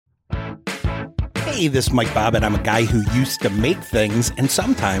Hey, this is Mike Bobbitt. I'm a guy who used to make things, and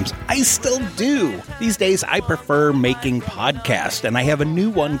sometimes I still do. These days, I prefer making podcasts, and I have a new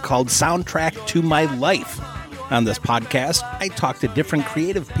one called Soundtrack to My Life. On this podcast, I talk to different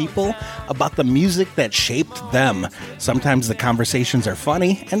creative people about the music that shaped them. Sometimes the conversations are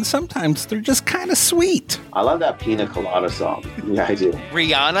funny, and sometimes they're just kind of sweet. I love that Pina Colada song. Yeah, I do.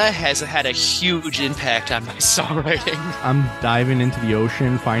 Rihanna has had a huge impact on my songwriting. I'm diving into the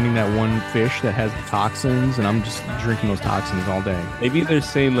ocean, finding that one fish that has the toxins, and I'm just drinking those toxins all day. Maybe they're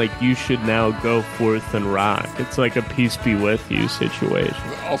saying, like, you should now go forth and rock. It's like a peace be with you situation.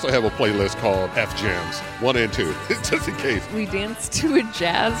 I also have a playlist called F Jams 1 and 2, just in case. We danced to a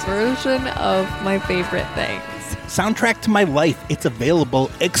jazz version of my favorite things. Soundtrack to My Life. It's available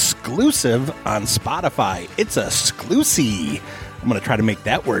exclusive on Spotify. It's a exclusive. I'm going to try to make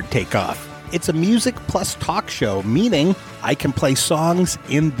that word take off. It's a music plus talk show, meaning I can play songs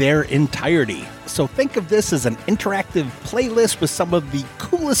in their entirety. So think of this as an interactive playlist with some of the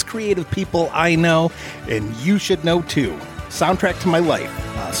coolest creative people I know, and you should know too. Soundtrack to My Life,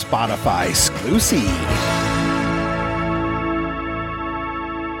 a Spotify exclusive.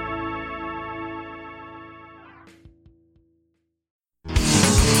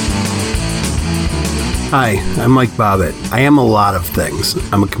 Hi, I'm Mike Bobbitt. I am a lot of things.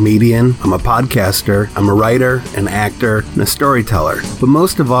 I'm a comedian, I'm a podcaster, I'm a writer, an actor, and a storyteller. But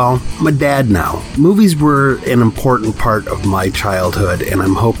most of all, I'm a dad now. Movies were an important part of my childhood, and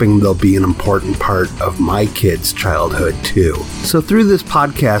I'm hoping they'll be an important part of my kids' childhood too. So through this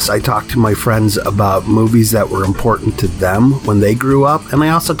podcast, I talk to my friends about movies that were important to them when they grew up, and I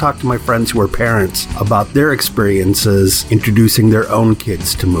also talk to my friends who are parents about their experiences introducing their own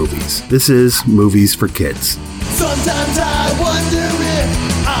kids to movies. This is Movies for Kids. Sometimes I wonder if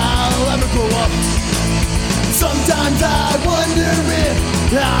I'll ever grow up. Sometimes I wonder if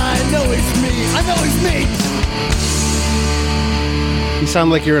I know it's me. I know it's me. You sound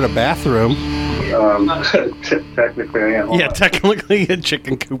like you're in a bathroom. Technically I am. Yeah, technically a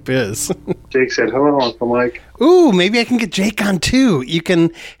chicken coop is. Jake said hello, Uncle Mike. Ooh, maybe I can get Jake on too. You can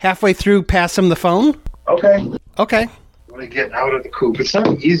halfway through pass him the phone? Okay. Okay. When I get out of the coop, it's not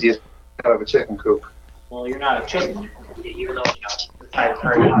the easiest out of a chicken coop. Well, you're not a chicken, even though the size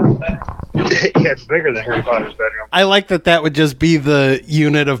of Yeah, it's bigger than Harry Potter's bedroom. I like that would just be the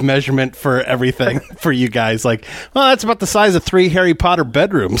unit of measurement for everything for you guys. Like, well, that's about the size of 3 Harry Potter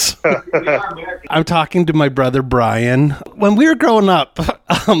bedrooms. I'm talking to my brother, Brian. When we were growing up,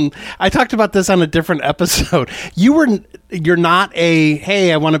 I talked about this on a different episode. You're not a,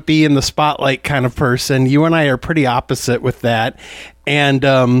 hey, I want to be in the spotlight kind of person. You and I are pretty opposite with that. And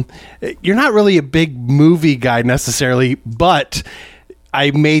you're not really a big movie guy necessarily, but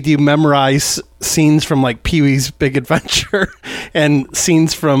I made you memorize scenes from like Pee-wee's Big Adventure and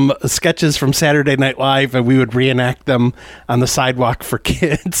scenes from sketches from Saturday Night Live, and we would reenact them on the sidewalk for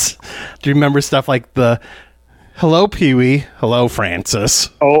kids. Do you remember stuff like the "Hello, Pee-wee," "Hello, Francis"?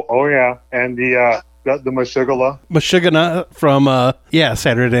 Oh yeah, and the Mashugana from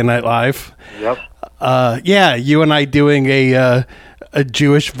Saturday Night Live. Yep. Yeah, you and I doing a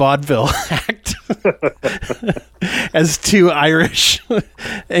Jewish vaudeville act as 2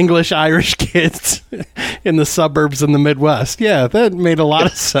 English-Irish kids in the suburbs in the Midwest. Yeah, that made a lot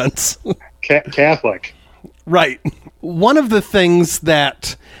of sense. Catholic. Right. One of the things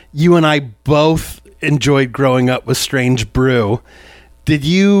that you and I both enjoyed growing up was Strange Brew. Did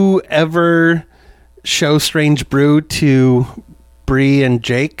you ever show Strange Brew to Bree and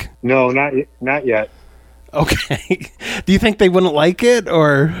Jake? No, not yet. Okay. Do you think they wouldn't like it,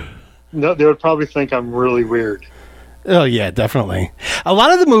 or? No, they would probably think I'm really weird. Oh, yeah, definitely. A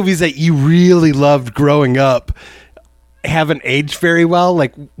lot of the movies that you really loved growing up haven't aged very well.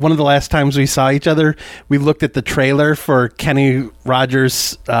 Like, one of the last times we saw each other, we looked at the trailer for Kenny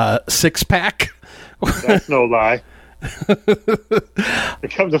Rogers' Six-Pack. That's no lie. I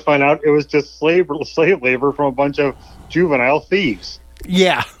come to find out it was just slave labor from a bunch of juvenile thieves.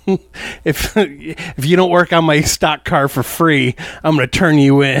 Yeah. If you don't work on my stock car for free, I'm going to turn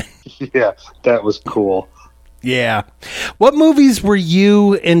you in. Yeah, that was cool. Yeah. What movies were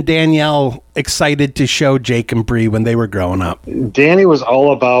you and Danielle excited to show Jake and Bree when they were growing up? Danny was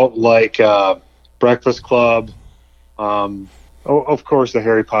all about like Breakfast Club. Of course, the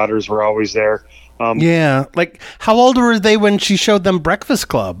Harry Potters were always there. Yeah. Like, how old were they when she showed them Breakfast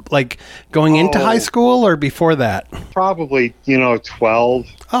Club? Like, going into high school or before that? Probably, 12.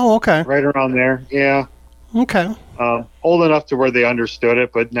 Oh, okay. Right around there, yeah. Okay. Old enough to where they understood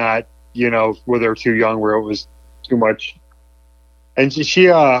it, but not, where they were too young, where it was too much. And she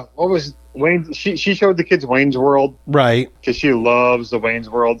what was Wayne? She showed the kids Wayne's World, right? Because she loves the Wayne's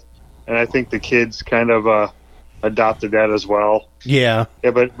World. and I think the kids kind of adopted that as well. Yeah.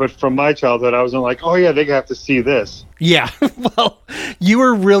 Yeah, but from my childhood, I wasn't like, oh yeah, they have to see this. Yeah. Well, you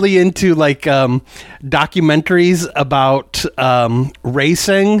were really into like documentaries about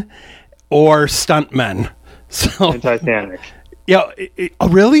racing or stuntmen. So And Titanic. yeah,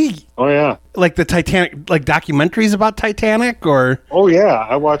 really? Oh yeah. Like the Titanic, like documentaries about Titanic, or? Oh yeah,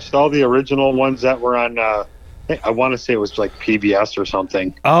 I watched all the original ones that were on. I want to say it was like PBS or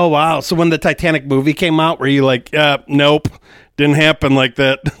something. Oh wow! So when the Titanic movie came out, were you like, nope, didn't happen like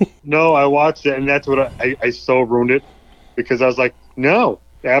that? No, I watched it, and that's what I so ruined it because I was like, no,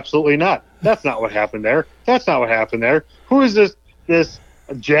 absolutely not. That's not what happened there. That's not what happened there. Who is this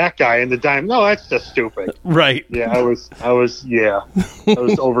Jack guy in the dime? No, that's just stupid. Right. Yeah, I was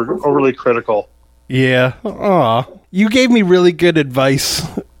overly critical. Yeah. Aw. You gave me really good advice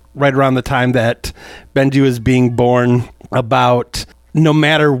right around the time that Benji was being born about no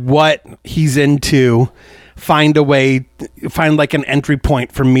matter what he's into, find like an entry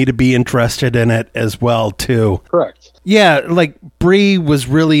point for me to be interested in it as well too. Correct. Yeah, like Bree was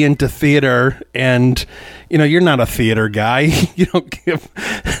really into theater, and you're not a theater guy. You don't give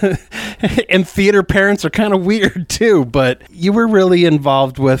and theater parents are kind of weird too, but you were really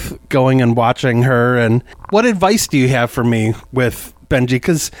involved with going and watching her. And what advice do you have for me with Benji?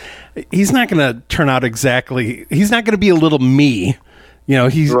 Because he's not going to turn out exactly, he's not going to be a little me.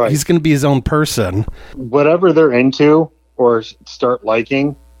 He's going to be his own person. Whatever they're into or start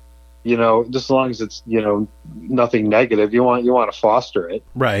liking, just as long as it's, nothing negative, you want to foster it.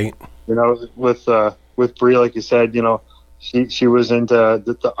 Right. With Bree, like you said, she was into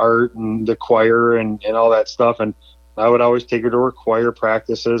the art and the choir and all that stuff. And I would always take her to her choir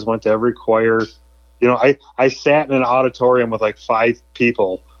practices, went to every choir. I sat in an auditorium with like 5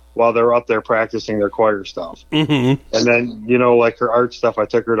 people while they were up there practicing their choir stuff. Mm-hmm. And then, like her art stuff, I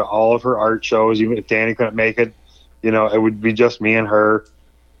took her to all of her art shows. Even if Danny couldn't make it, it would be just me and her.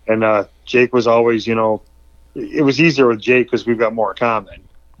 And Jake was always, it was easier with Jake because we've got more in common.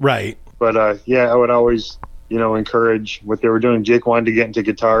 Right. But I would always, encourage what they were doing. Jake wanted to get into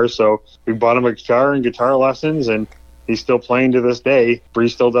guitar, so we bought him a guitar and guitar lessons, and he's still playing to this day. Bree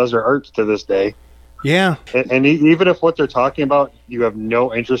still does her art to this day. Yeah. And even if what they're talking about you have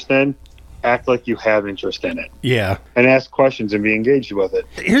no interest in, act like you have interest in it. Yeah. And ask questions and be engaged with it.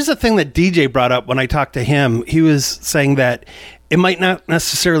 Here's the thing that DJ brought up when I talked to him. He was saying that it might not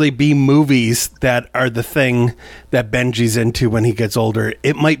necessarily be movies that are the thing that Benji's into when he gets older.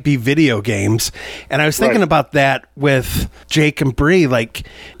 It might be video games. And I was thinking about that with Jake and Bree. Like,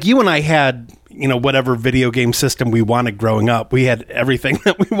 you and I had, whatever video game system we wanted growing up. We had everything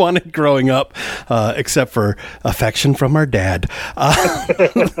that we wanted growing up, except for affection from our dad.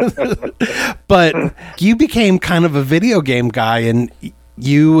 But you became kind of a video game guy, and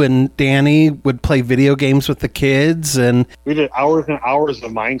you and Danny would play video games with the kids, and we did hours and hours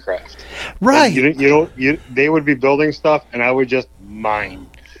of Minecraft. Right. They would be building stuff, and I would just mine.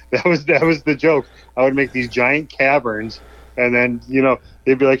 That was the joke. I would make these giant caverns, and then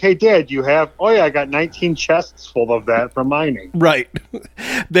they'd be like, "Hey, Dad, you have?" "Oh yeah, I got 19 chests full of that from mining." Right.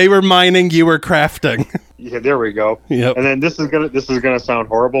 They were mining, you were crafting. Yeah, there we go. Yep. And then this is gonna sound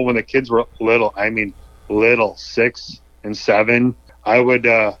horrible. When the kids were little, 6 and 7. I would,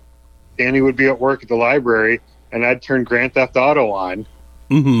 Danny would be at work at the library, and I'd turn Grand Theft Auto on.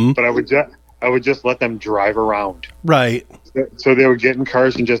 Mm-hmm. But I would just let them drive around. Right. So they would get in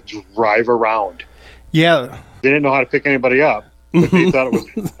cars and just drive around. Yeah. They didn't know how to pick anybody up, but they thought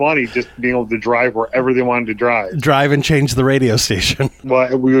it was funny just being able to drive wherever they wanted to drive. Drive and change the radio station.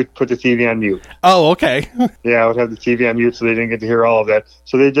 Well, we would put the TV on mute. Oh, okay. Yeah, I would have the TV on mute so they didn't get to hear all of that.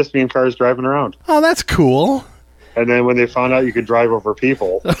 So they'd just be in cars driving around. Oh, that's cool. And then when they found out you could drive over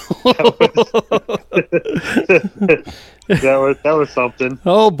people, that was something.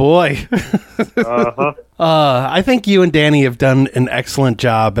 Oh boy. Uh-huh. I think you and Danny have done an excellent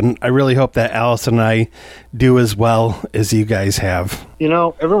job, and I really hope that Alice and I do as well as you guys have.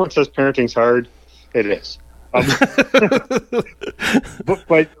 Everyone says parenting's hard. It is.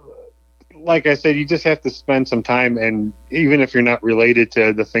 But like I said, you just have to spend some time, and even if you're not related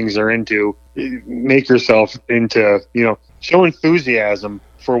to the things they're into, make yourself into, show enthusiasm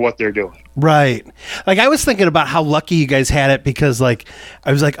for what they're doing. Right. Like, I was thinking about how lucky you guys had it, because I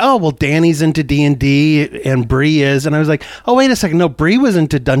was like, oh, well, Danny's into D&D and Bree is. And I was like, oh, wait a second. No, Bree was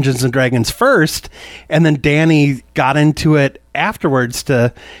into Dungeons and Dragons first, and then Danny got into it afterwards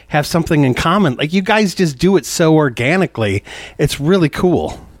to have something in common. Like, you guys just do it so organically. It's really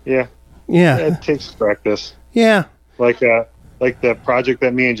cool. Yeah. Yeah. It takes practice. Yeah. Like the project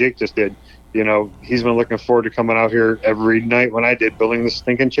that me and Jake just did. you know, he's been looking forward to coming out here every night when I did building the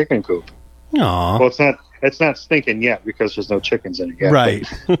stinking chicken coop. Aw. Well, it's not stinking yet because there's no chickens in it yet. Right.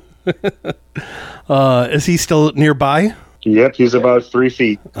 Is he still nearby? Yep, he's about 3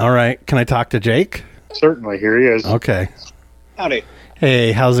 feet. All right. Can I talk to Jake? Certainly, here he is. Okay. Howdy.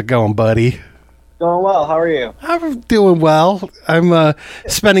 Hey, how's it going, buddy? Going well. How are you? I'm doing well. I'm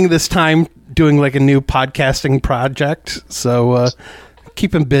spending this time doing like a new podcasting project, so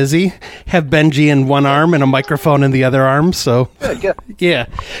keeping busy. Have Benji in one arm and a microphone in the other arm. So Good. yeah.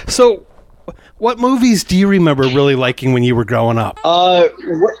 So, what movies do you remember really liking when you were growing up?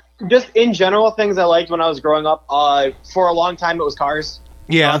 Just in general, things I liked when I was growing up. For a long time, it was cars.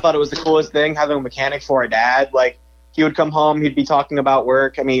 Yeah. I thought it was the coolest thing having a mechanic for a dad. Like, he would come home, he'd be talking about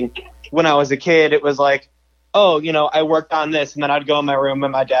work. I mean, when I was a kid, it was like, oh, you know, I worked on this, and then I'd go in my room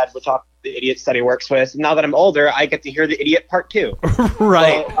and my dad would talk to the idiots that he works with. Now that I'm older, I get to hear the idiot part too.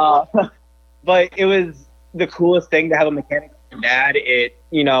 Right. But it was the coolest thing to have a mechanic for a dad.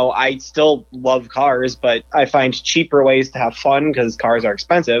 You know, I still love cars, but I find cheaper ways to have fun because cars are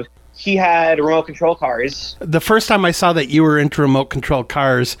expensive. He had remote control cars. The first time I saw that you were into remote control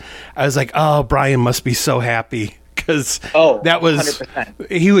cars, I was like, oh, Brian must be so happy. Because that was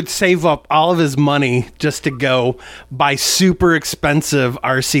 100%. He would save up all of his money just to go buy super expensive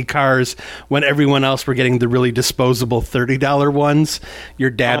RC cars when everyone else were getting the really disposable $30 ones.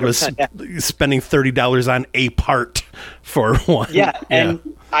 Your dad was spending $30 on a part for one. Yeah, and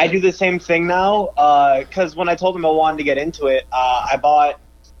I do the same thing now because when I told him I wanted to get into it, I bought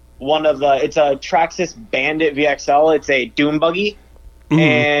it's a Traxxas Bandit VXL. It's a dune buggy,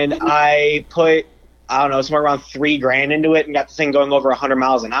 and I put, I don't know, somewhere around $3,000 into it and got the thing going over 100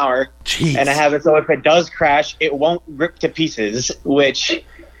 miles an hour. Jeez. And I have it so if it does crash, it won't rip to pieces, which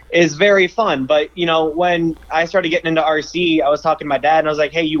is very fun. But, you know, when I started getting into RC, I was talking to my dad and I was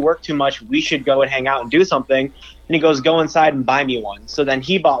like, hey, you work too much. We should go and hang out and do something. And he goes, go inside and buy me one. So then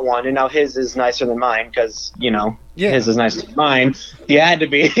he bought one, and now his is nicer than mine because, you know, his is nicer than mine. He had to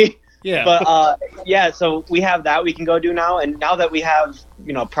be. Yeah. But, so we have that we can go do now. And now that we have,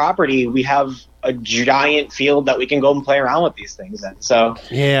 you know, property, we have a giant field that we can go and play around with these things in. So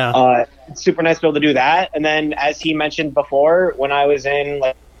it's super nice to be able to do that. And then, as he mentioned before, when I was in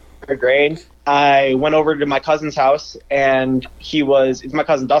like third grade, I went over to my cousin's house, and it's my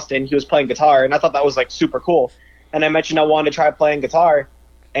cousin Dustin. He was playing guitar, and I thought that was like super cool. And I mentioned I wanted to try playing guitar.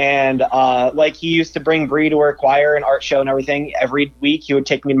 And like, he used to bring Bree to her choir and art show and everything. Every week he would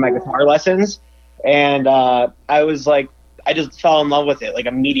take me to my guitar lessons, and I was like, I just fell in love with it like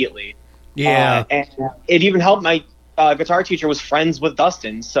immediately. Yeah. And it even helped. My guitar teacher was friends with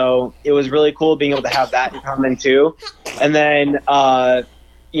Dustin, so it was really cool being able to have that in common too. And then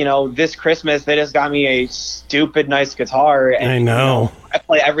you know, this Christmas they just got me a stupid nice guitar, and I know. You know, I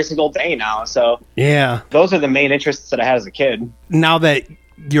play every single day now. So yeah, those are the main interests that I had as a kid. Now that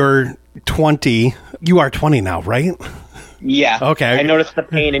you're 20, you are 20 now, right? Yeah. Okay. I noticed the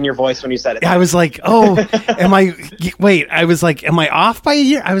pain in your voice when you said it. I was like, oh, am I off by a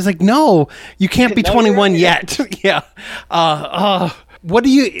year? I was like, no, you can't be 21 yet. Yeah. What do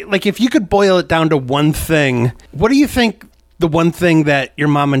you, like, if you could boil it down to one thing, what do you think the one thing that your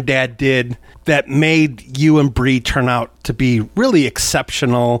mom and dad did that made you and Bree turn out to be really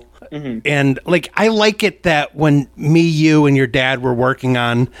exceptional? Mm-hmm. And like, I like it that when me, you, and your dad were working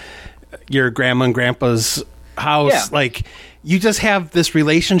on your grandma and grandpa's house, like, you just have this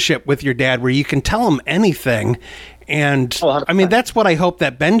relationship with your dad where you can tell him anything. And I mean, that's what I hope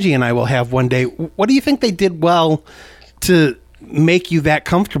that Benji and I will have one day. What do you think they did well to make you that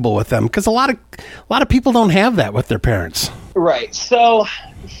comfortable with them? Because a lot of people don't have that with their parents. Right. So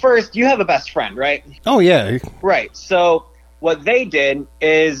first, you have a best friend, right? Oh yeah. Right. So what they did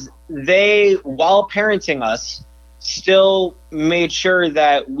is they, while parenting us, still made sure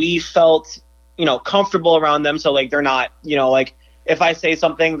that we felt, you know, comfortable around them. So like, they're not, you know, like, if I say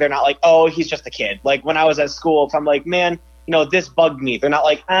something, they're not like, oh, he's just a kid. Like when I was at school, if I'm like, man, you know, this bugged me, they're not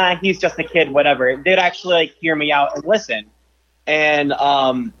like, he's just a kid, whatever. They'd actually like hear me out and listen. And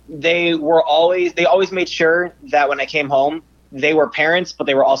they always made sure that when I came home, they were parents, but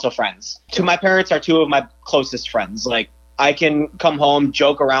they were also friends. My parents are two of my closest friends. Like, I can come home,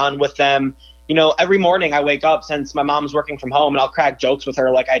 joke around with them. You know, every morning I wake up, since my mom's working from home, and I'll crack jokes with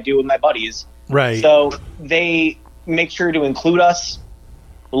her like I do with my buddies. Right. So they make sure to include us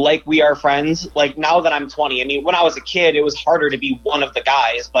like we are friends. Like, now that I'm 20, I mean, when I was a kid, it was harder to be one of the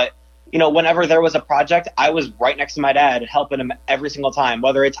guys, but you know, whenever there was a project, I was right next to my dad, helping him every single time,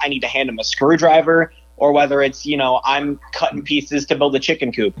 whether it's I need to hand him a screwdriver or whether it's, you know, I'm cutting pieces to build a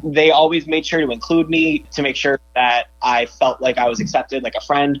chicken coop. They always made sure to include me, to make sure that I felt like I was accepted, like a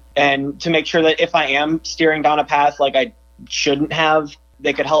friend, and to make sure that if I am steering down a path like I shouldn't have,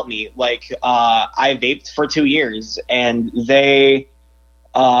 they could help me. Like, I vaped for 2 years, and they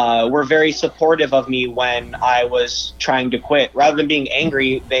were very supportive of me when I was trying to quit. Rather than being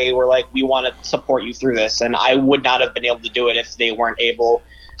angry, they were like, we want to support you through this. And I would not have been able to do it if they weren't able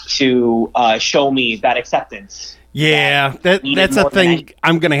to show me that acceptance. Yeah, that's a thing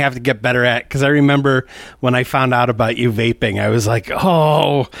I'm going to have to get better at, because I remember when I found out about you vaping, I was like,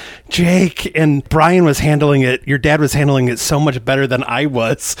 oh, Jake. And Brian was handling it. Your dad was handling it so much better than I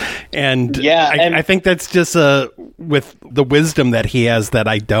was. And yeah, I think that's just with the wisdom that he has that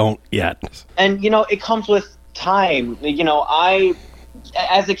I don't yet. And, it comes with time.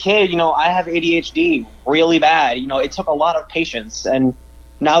 As a kid, I have ADHD really bad. It took a lot of patience, and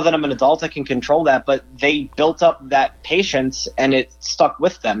now that I'm an adult, I can control that, but they built up that patience and it stuck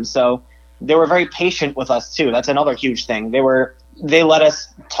with them. So they were very patient with us too. That's another huge thing. They let us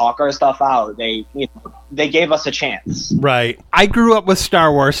talk our stuff out. They gave us a chance. Right. I grew up with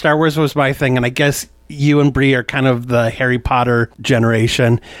Star Wars. Star Wars was my thing, and I guess you and Bree are kind of the Harry Potter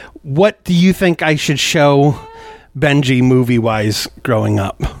generation. What do you think I should show Benji movie-wise growing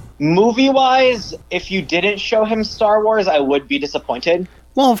up? Movie-wise, if you didn't show him Star Wars, I would be disappointed.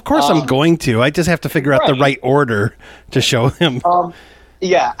 Well, of course I'm going to. I just have to figure out the right order to show him.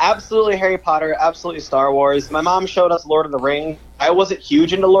 Yeah, absolutely Harry Potter, absolutely Star Wars. My mom showed us Lord of the Rings. I wasn't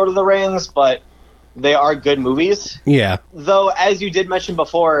huge into Lord of the Rings, but they are good movies. Yeah. Though, as you did mention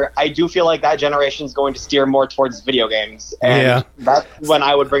before, I do feel like that generation is going to steer more towards video games. And that's when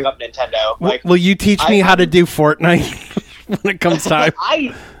I would bring up Nintendo. Like, will you teach me how to do Fortnite when it comes time?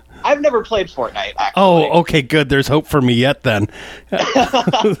 I've never played Fortnite, actually. Oh, okay, good. There's hope for me yet, then.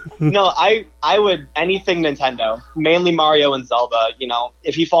 No, I would anything Nintendo, mainly Mario and Zelda.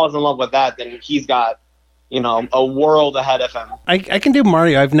 If he falls in love with that, then he's got, a world ahead of him. I can do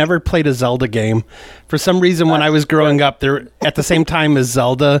Mario. I've never played a Zelda game. For some reason, when I was growing up, there at the same time as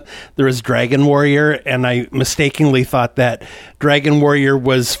Zelda, there was Dragon Warrior, and I mistakenly thought that Dragon Warrior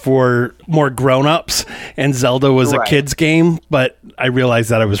was for more grown-ups, and Zelda was a kid's game, but I realized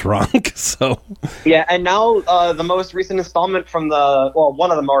that I was wrong. So yeah, and now the most recent installment from one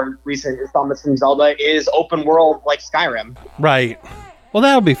of the more recent installments from Zelda is open world like Skyrim. Right. Well,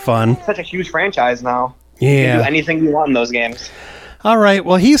 that would be fun. Such a huge franchise now. Yeah. You can do anything you want in those games. All right.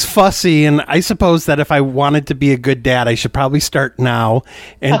 Well, he's fussy, and I suppose that if I wanted to be a good dad, I should probably start now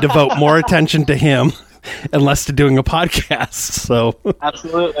and devote more attention to him and less to doing a podcast. So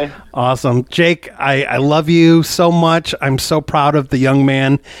absolutely. Awesome. Jake, I love you so much. I'm so proud of the young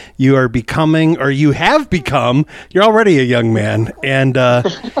man you are becoming, or you have become. You're already a young man, and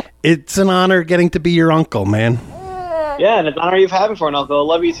it's an honor getting to be your uncle, man. Yeah, and it's an honor you've had me for an uncle. I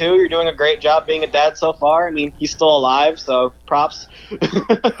love you too. You're doing a great job being a dad so far. I mean, he's still alive, so props.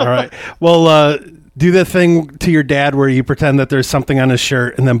 All right. Well, do the thing to your dad where you pretend that there's something on his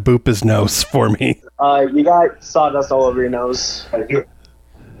shirt and then boop his nose for me. You got sawdust all over your nose.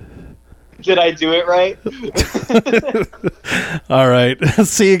 Did I do it right? All right.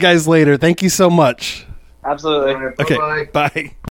 See you guys later. Thank you so much. Absolutely. Okay. Bye.